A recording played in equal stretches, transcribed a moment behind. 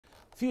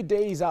Few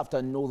days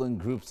after Northern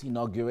Groups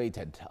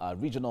inaugurated a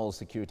regional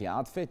security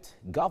outfit,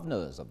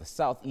 governors of the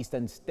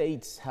southeastern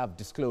states have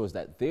disclosed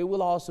that they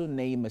will also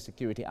name a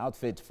security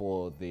outfit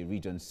for the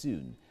region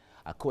soon.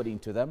 According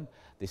to them,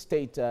 the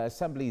state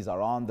assemblies are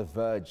on the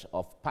verge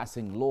of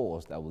passing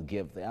laws that will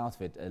give the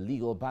outfit a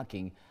legal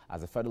backing,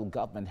 as the federal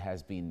government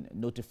has been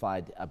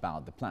notified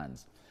about the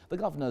plans. The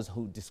governors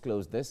who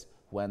disclosed this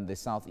when the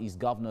Southeast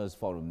Governors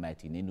Forum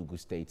met in Enugu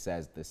State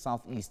says the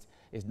Southeast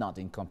is not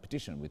in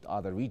competition with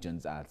other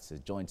regions, as a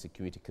joint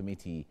security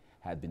committee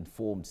had been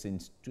formed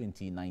since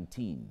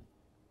 2019.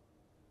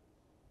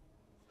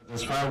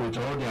 Satisfied with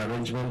all the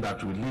arrangement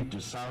that will lead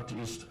to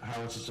Southeast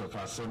Houses of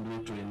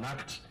Assembly to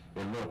enact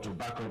a law to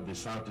back up the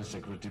Southeast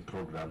Security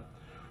Program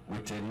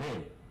with a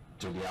name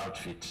to the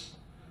outfit.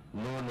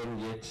 No name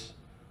yet,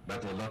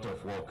 but a lot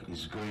of work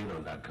is going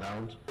on the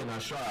ground. And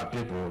assure our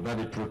people that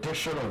the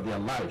protection of their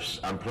lives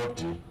and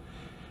property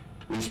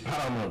is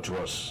paramount to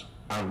us,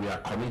 and we are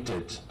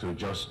committed to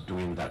just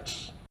doing that.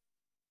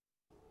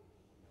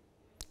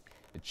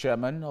 The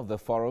chairman of the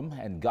forum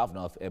and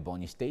governor of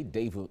Ebonyi State,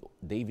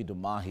 David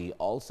Umahi,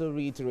 also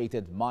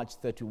reiterated March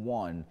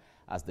 31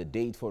 as the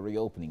date for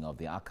reopening of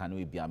the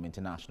Akanu Ibiam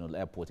International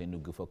Airport in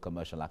Enugu for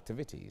commercial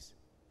activities.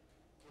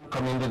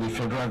 Commended the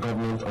federal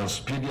government on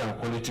speedy and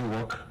quality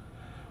work,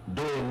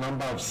 though a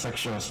number of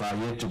sections are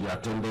yet to be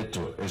attended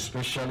to,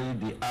 especially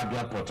the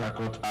Abia-Port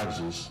Harcourt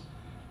axis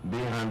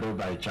being handled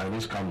by a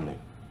Chinese company.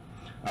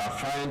 Our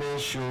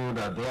findings show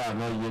that they are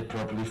not yet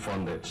properly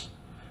funded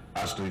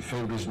as to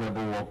effect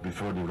reasonable work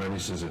before the rainy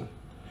season.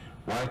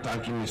 While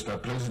thanking Mr.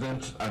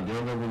 President and the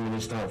Honorable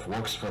Minister of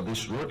Works for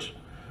this road,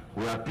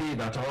 we appeal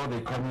that all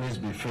the companies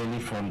be fairly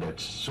funded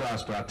so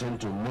as to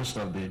attend to most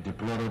of the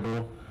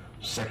deplorable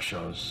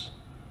sections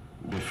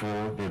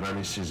before the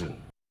rainy season.